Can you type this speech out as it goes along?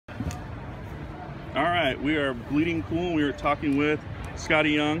All right, we are bleeding cool. We were talking with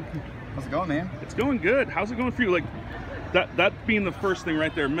Skottie Young. How's it going, man? It's going good. How's it going for you? Like that being the first thing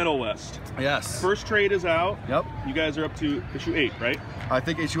right there, Middle West. Yes. First trade is out. Yep. You guys are up to issue 8, right? I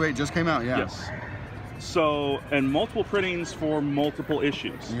think issue 8 just came out, yeah. Yes. So, and multiple printings for multiple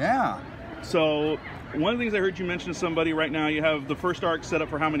issues. Yeah. So, one of the things I heard you mention to somebody right now, you have the first arc set up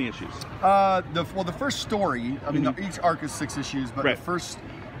for how many issues? The first story, I mean, each arc is 6 issues, but right. The first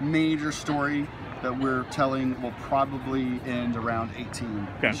major story that we're telling will probably end around 18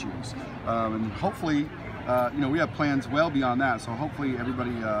 issues. And hopefully, we have plans well beyond that, so hopefully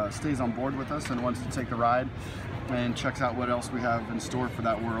everybody stays on board with us and wants to take the ride and checks out what else we have in store for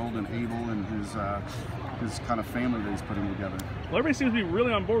that world and Abel and his kind of family that he's putting together. Well, everybody seems to be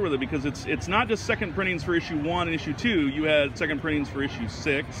really on board with it because it's not just second printings for issue 1 and issue 2. You had second printings for issue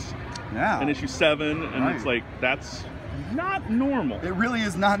 6 and issue 7, and it's like, that's not normal. It really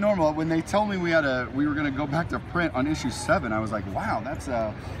is not normal. When they told me we were going to go back to print on issue 7, I was like, wow,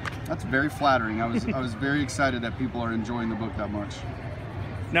 that's very flattering. I was very excited that people are enjoying the book that much.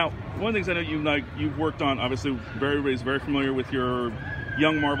 Now, one of the things I know you've worked on, obviously, everybody's very familiar with your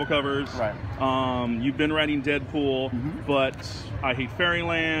Young Marvel covers. Right. You've been writing Deadpool, but I Hate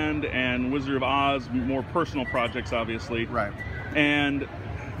Fairyland and Wizard of Oz, more personal projects, obviously. Right. And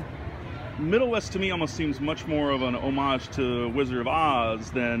Middle West to me almost seems much more of an homage to Wizard of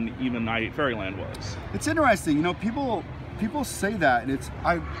Oz than even I Hate Fairyland was. It's interesting, you know, people say that, and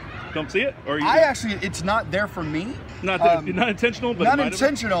I don't see it, or actually, it's not there for me. Not intentional, but not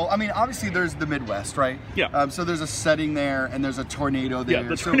intentional. I mean, obviously, there's the Midwest, right? Yeah. So there's a setting there, and there's a tornado there. Yeah,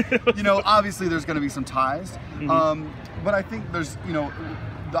 the so you know, obviously, there's going to be some ties. But I think there's, you know,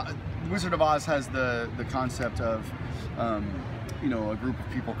 the Wizard of Oz has the concept of, you know, a group of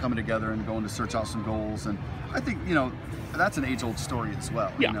people coming together and going to search out some goals, and I think, you know, that's an age-old story as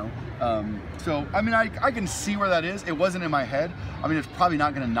well. Yeah. You know. So I mean, I can see where that is. It wasn't in my head. I mean, it's probably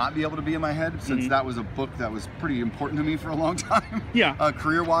not going to not be able to be in my head since that was a book that was pretty important to me for a long time. Yeah.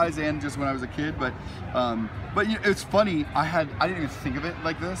 Career-wise and just when I was a kid. But you know, it's funny. I didn't even think of it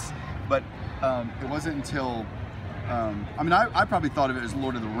like this. But it wasn't until I mean, I probably thought of it as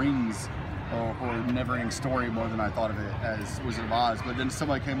Lord of the Rings or Never-Ending Story more than I thought of it as Wizard of Oz. But then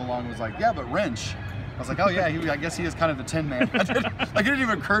somebody came along and was like, yeah, but Wrench. I was like, oh yeah, I guess he is kind of the Tin Man. Like, it didn't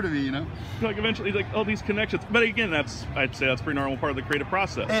even occur to me, you know? Like eventually, like all these connections. But again, I'd say that's a pretty normal part of the creative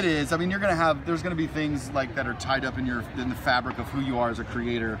process. It is. I mean, there's gonna be things like that are tied up in the fabric of who you are as a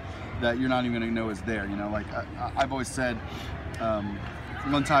creator that you're not even gonna know is there, you know? Like I've always said,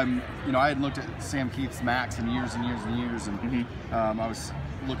 one time, you know, I had looked at Sam Keith's Max in years and years and years, and I was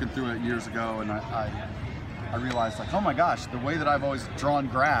looking through it years ago, and I realized, like, oh my gosh, the way that I've always drawn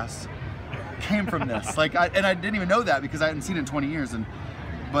grass came from this. Like, and I didn't even know that because I hadn't seen it in 20 years.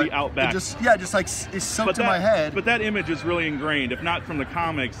 But the Outback. It just like it's soaked in my head. But that image is really ingrained. If not from the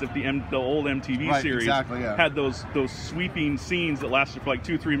comics, if the old MTV series had those sweeping scenes that lasted for like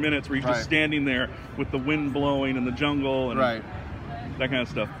 2-3 minutes, where he's just standing there with the wind blowing in the jungle and that kind of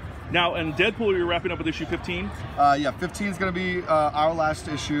stuff. Now, in Deadpool, you're wrapping up with issue 15? Yeah, 15 is going to be our last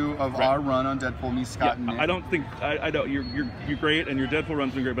issue of our run on Deadpool, me, Scott, and Nick. I don't think, I don't, you're great, and your Deadpool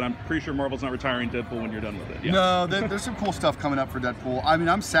run's been great, but I'm pretty sure Marvel's not retiring Deadpool when you're done with it. Yeah. No, there's some cool stuff coming up for Deadpool. I mean,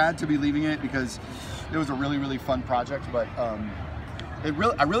 I'm sad to be leaving it because it was a really, really fun project, but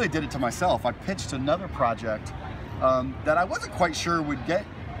I really did it to myself. I pitched another project that I wasn't quite sure would get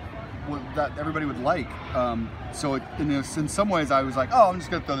that everybody would like. So in some ways I was like, oh, I'm just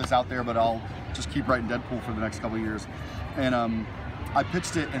gonna throw this out there, but I'll just keep writing Deadpool for the next couple of years. And I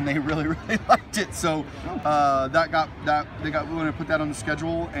pitched it, and they really, really liked it. So they got willing to put that on the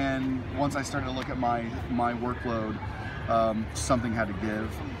schedule. And once I started to look at my workload, something had to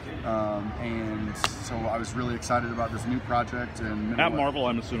give. And so I was really excited about this new project. And at Marvel,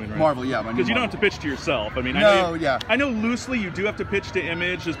 I'm assuming, right? Marvel, yeah. Because you don't have to pitch to yourself. I mean, I know loosely you do have to pitch to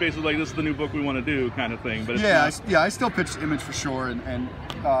Image, just basically like, this is the new book we want to do, kind of thing. But it's I still pitch to Image for sure. And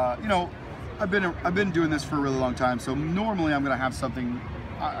you know, I've been doing this for a really long time. So normally I'm going to have something.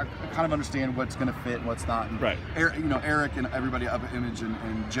 I kind of understand what's going to fit and what's not. And you know, Eric and everybody up at Image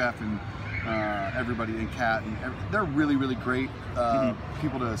and Jeff and everybody in Cat, and they're really, really great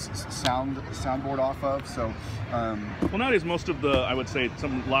people to soundboard off of. So, well, nowadays most of I would say a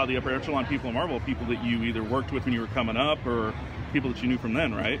lot of the upper echelon people in Marvel, people that you either worked with when you were coming up, or people that you knew from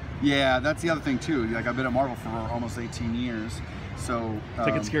then, right? Yeah, that's the other thing too. Like, I've been at Marvel for almost 18 years. So I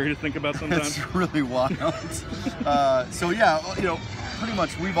think it's scary to think about sometimes. It's really wild. So yeah, you know, pretty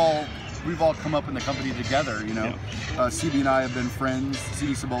much we've all come up in the company together, you know. CB and I have been friends.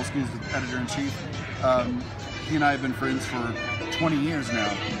 CB Cebulski is the editor-in-chief. He and I have been friends for 20 years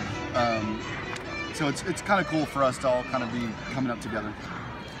now. So it's kind of cool for us to all kind of be coming up together.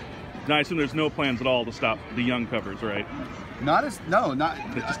 Nice, and there's no plans at all to stop the young covers, right? Not to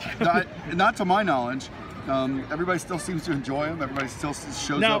my knowledge. Everybody still seems to enjoy them. Everybody still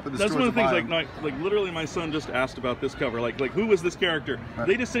shows up at the stores. That's one of the things. Like literally, my son just asked about this cover. Like who was this character? Right.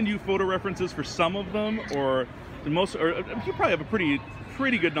 They just send you photo references for some of them, or most, or you probably have a pretty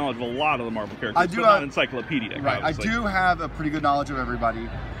good knowledge of a lot of the Marvel characters. I do, but not encyclopedic. Right. I do have a pretty good knowledge of everybody.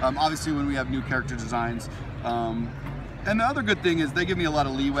 Obviously, when we have new character designs. And the other good thing is they give me a lot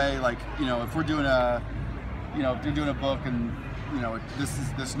of leeway. Like, you know, if we're doing a, you know, if you're doing a book and, you know, this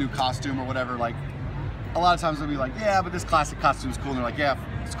is this new costume or whatever, like, a lot of times they'll be like, yeah, but this classic costume is cool. And they're like, yeah,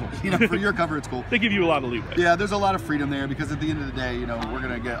 it's cool. You know, for your cover, it's cool. They give you a lot of leeway. Yeah, there's a lot of freedom there because at the end of the day, you know, we're going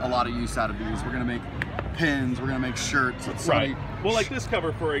to get a lot of use out of these. We're going to make pins, we're going to make shirts. Right. Well, like this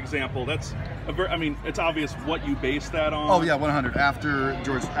cover, for example, that's a very, I mean, it's obvious what you base that on. Oh, yeah, 100. After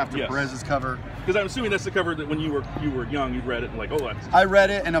yes. Perez's cover. Because I'm assuming that's the cover that when you were young, you read it and like, oh, that's... I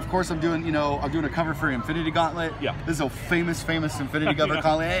read it, and of course I'm doing a cover for Infinity Gauntlet. Yeah. This is a famous Infinity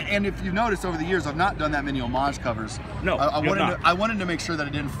Gauntlet. And if you notice over the years, I've not done that many homage covers. No, I wanted to make sure that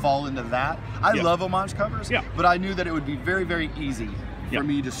it didn't fall into that. I love homage covers, but I knew that it would be very, very easy for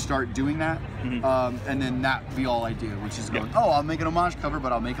me to start doing that, and then that be all I do, which is going, oh, I'll make an homage cover,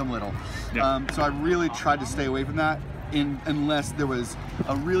 but I'll make them little. So I really tried to stay away from that, unless there was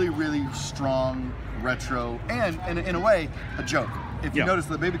a really, really strong retro, and in a way, a joke. If you notice,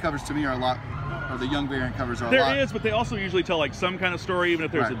 the baby covers to me are a lot, or the young variant covers are a lot. There is, but they also usually tell like some kind of story, even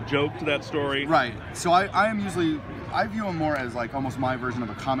if there's a joke to that story. Right. So I view them more as like almost my version of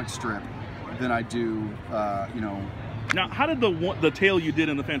a comic strip than I do, you know. Now, how did the tale you did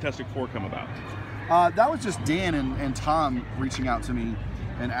in the Fantastic Four come about? That was just Dan and Tom reaching out to me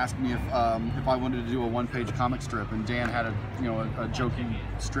and asking me if I wanted to do a one-page comic strip, and Dan had a joking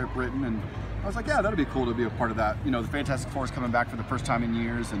strip written, and I was like, yeah, that'd be cool to be a part of that. You know, the Fantastic Four is coming back for the first time in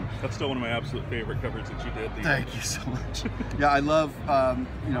years, and that's still one of my absolute favorite covers that you did. Thank you so much. Yeah, I love I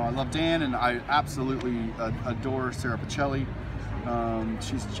love Dan, and I absolutely adore Sarah Pacelli.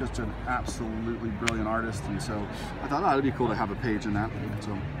 She's just an absolutely brilliant artist, and so I thought, oh, it'd be cool to have a page in that.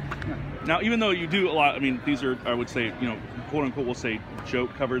 So, yeah. Now, even though you do a lot, I mean, these are, I would say, you know, quote unquote, we'll say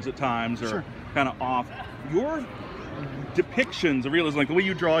joke covers at times, or kind of off. Your depictions of realism, like the way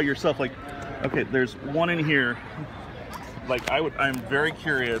you draw yourself, like, okay, there's one in here. Like, I'm very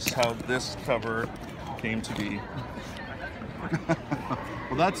curious how this cover came to be.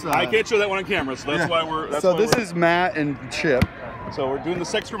 Well, that's I can't show that one on camera, so that's why we're. This is Matt and Chip. So we're doing the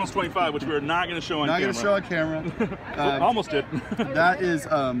Sex Criminals 25, which we're not going to show on camera. Not going to show on camera. Almost did. That is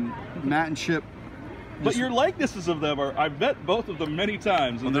Matt and Chip. But your likenesses of them are, I've met both of them many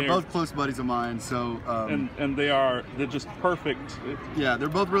times. And they're both close buddies of mine, so... and they're just perfect. Yeah, they're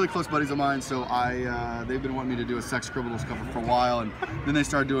both really close buddies of mine, so they've been wanting me to do a Sex Criminals cover for a while, and then they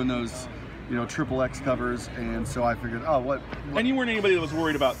started doing those, you know, XXX covers, and so I figured, oh, what? And you weren't anybody that was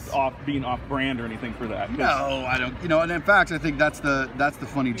worried about being off-brand or anything for that? No, I don't. You know, and in fact, I think that's the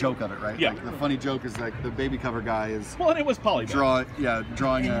funny joke of it, right? Yeah. Like, the funny joke is like the baby cover guy is. Well, and it was polygon.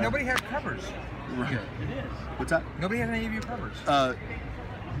 Drawing. And nobody had covers. Right. It is. What's that? Nobody had any of your covers.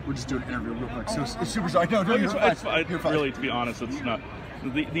 We'll just do an interview real quick. So it's super sorry. No, you're fine. Really, to be honest, it's not. To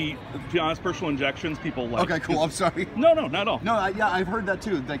be honest, personal injections, people like. Okay, cool. I'm sorry. No, not at all. No, I've heard that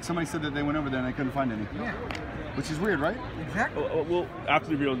too. Like somebody said that they went over there and they couldn't find any. Yeah. Which is weird, right? Exactly. Well, after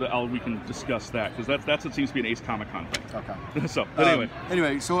the video, we can discuss that, because that's what seems to be an Ace Comic Con thing. Okay. So, but anyway.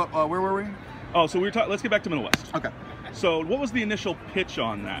 Anyway, so where were we? Oh, so we were talking. Let's get back to Middle West. Okay. So, what was the initial pitch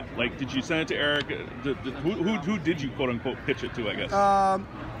on that? Like, did you send it to Eric? Who did you quote unquote pitch it to? I guess.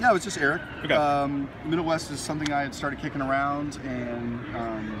 Yeah, it was just Eric. Okay. Middle West is something I had started kicking around, and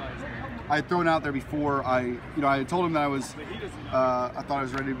I had thrown out there before. I had told him that I thought I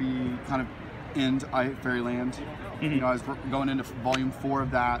was ready to be kind of end Fairyland. Mm-hmm. You know, I was going into volume 4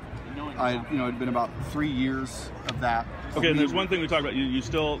 of that. It'd been about 3 years of that. Okay, and there's one thing we talked about. You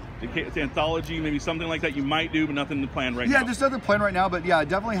still, it's anthology, maybe something like that you might do, but nothing to plan right now. Yeah, there's nothing planned right now, but yeah, I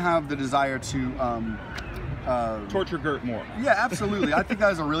definitely have the desire to torture Gert more. Yeah, absolutely. I think that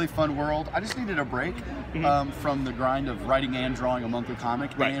was a really fun world. I just needed a break from the grind of writing and drawing a monthly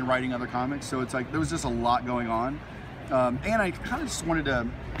comic and writing other comics. So it's like there was just a lot going on. And I kind of just wanted to,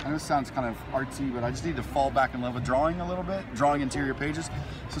 I know this sounds kind of artsy, but I just need to fall back in love with drawing a little bit, drawing interior pages.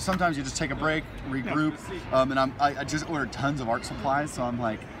 So sometimes you just take a break, regroup, and I just ordered tons of art supplies, so I'm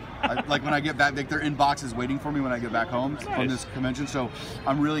like, like when I get back, like they're in boxes waiting for me when I get back home from this convention, so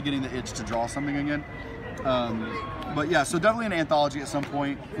I'm really getting the itch to draw something again. But yeah, so definitely an anthology at some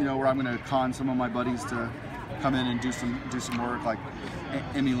point, you know, where I'm going to con some of my buddies to come in and do some work, like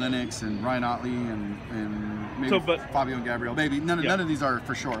Emmy Lennox and Ryan Otley and maybe Fabio and Gabrielle. Maybe none of these are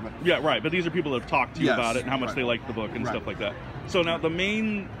for sure, but yeah, right. But these are people that have talked to you about it and how much they like the book and stuff like that. So now the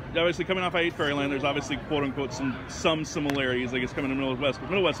main, obviously coming off I Hate Fairyland, there's obviously quote unquote some similarities, I guess, coming to Middle West. But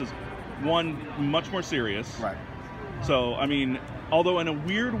Middle West is one much more serious. Right. So I mean, although in a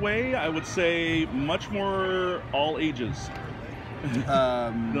weird way, I would say much more all ages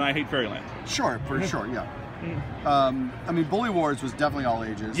than I Hate Fairyland. Sure, for sure, yeah. I mean, Bully Wars was definitely all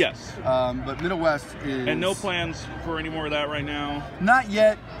ages. Yes. But Middle West is... And no plans for any more of that right now? Not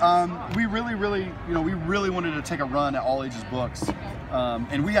yet. We really, we really wanted to take a run at all ages books.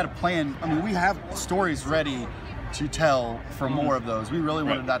 And we had a plan. I mean, we have stories ready to tell for more of those. We really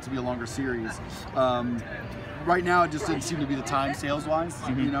wanted that to be a longer series. Right now, it just didn't seem to be the time sales-wise,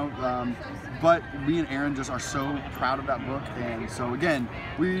 you know. But me and Aaron just are so proud of that book, and so again,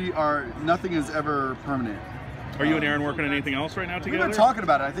 nothing is ever permanent. Are you and Aaron working on anything else right now together? We've been talking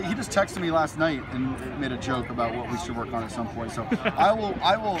about it. I think he just texted me last night and made a joke about what we should work on at some point. So I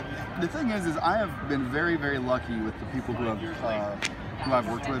will. The thing is I have been very, very lucky with the people who I've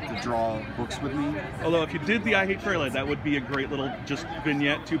worked with to draw books with me. Although if you did the I Hate Fairyland, that would be a great little just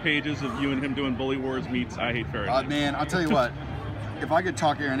vignette, 2 pages of you and him doing Bully Wars meets I Hate Fairyland. Man, I'll tell you what. If I could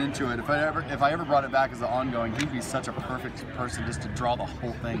talk Aaron into it, if I ever brought it back as an ongoing, he'd be such a perfect person just to draw the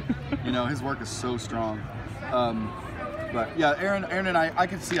whole thing. You know, his work is so strong. But yeah, Aaron and I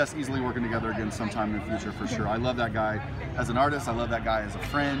could see us easily working together again sometime in the future for sure. I love that guy as an artist. I love that guy as a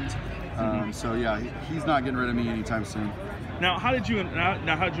friend. So yeah, he's not getting rid of me anytime soon. Now, how did you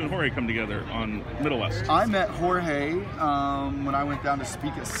and Jorge come together on Middle West? I met Jorge when I went down to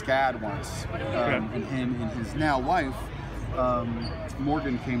speak at SCAD once, and him and his now wife.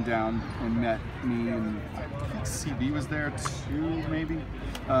 Morgan came down and met me, and I think CB was there too, maybe.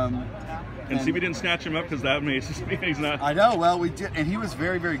 And CB didn't snatch him up because that amazes me. He's not. I know. Well, we did, and he was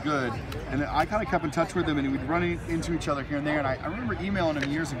very, very good. And I kind of kept in touch with him, and we'd run into each other here and there. And I remember emailing him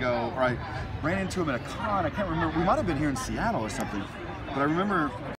years ago, or I ran into him at a con. I can't remember. We might have been here in Seattle or something, but I remember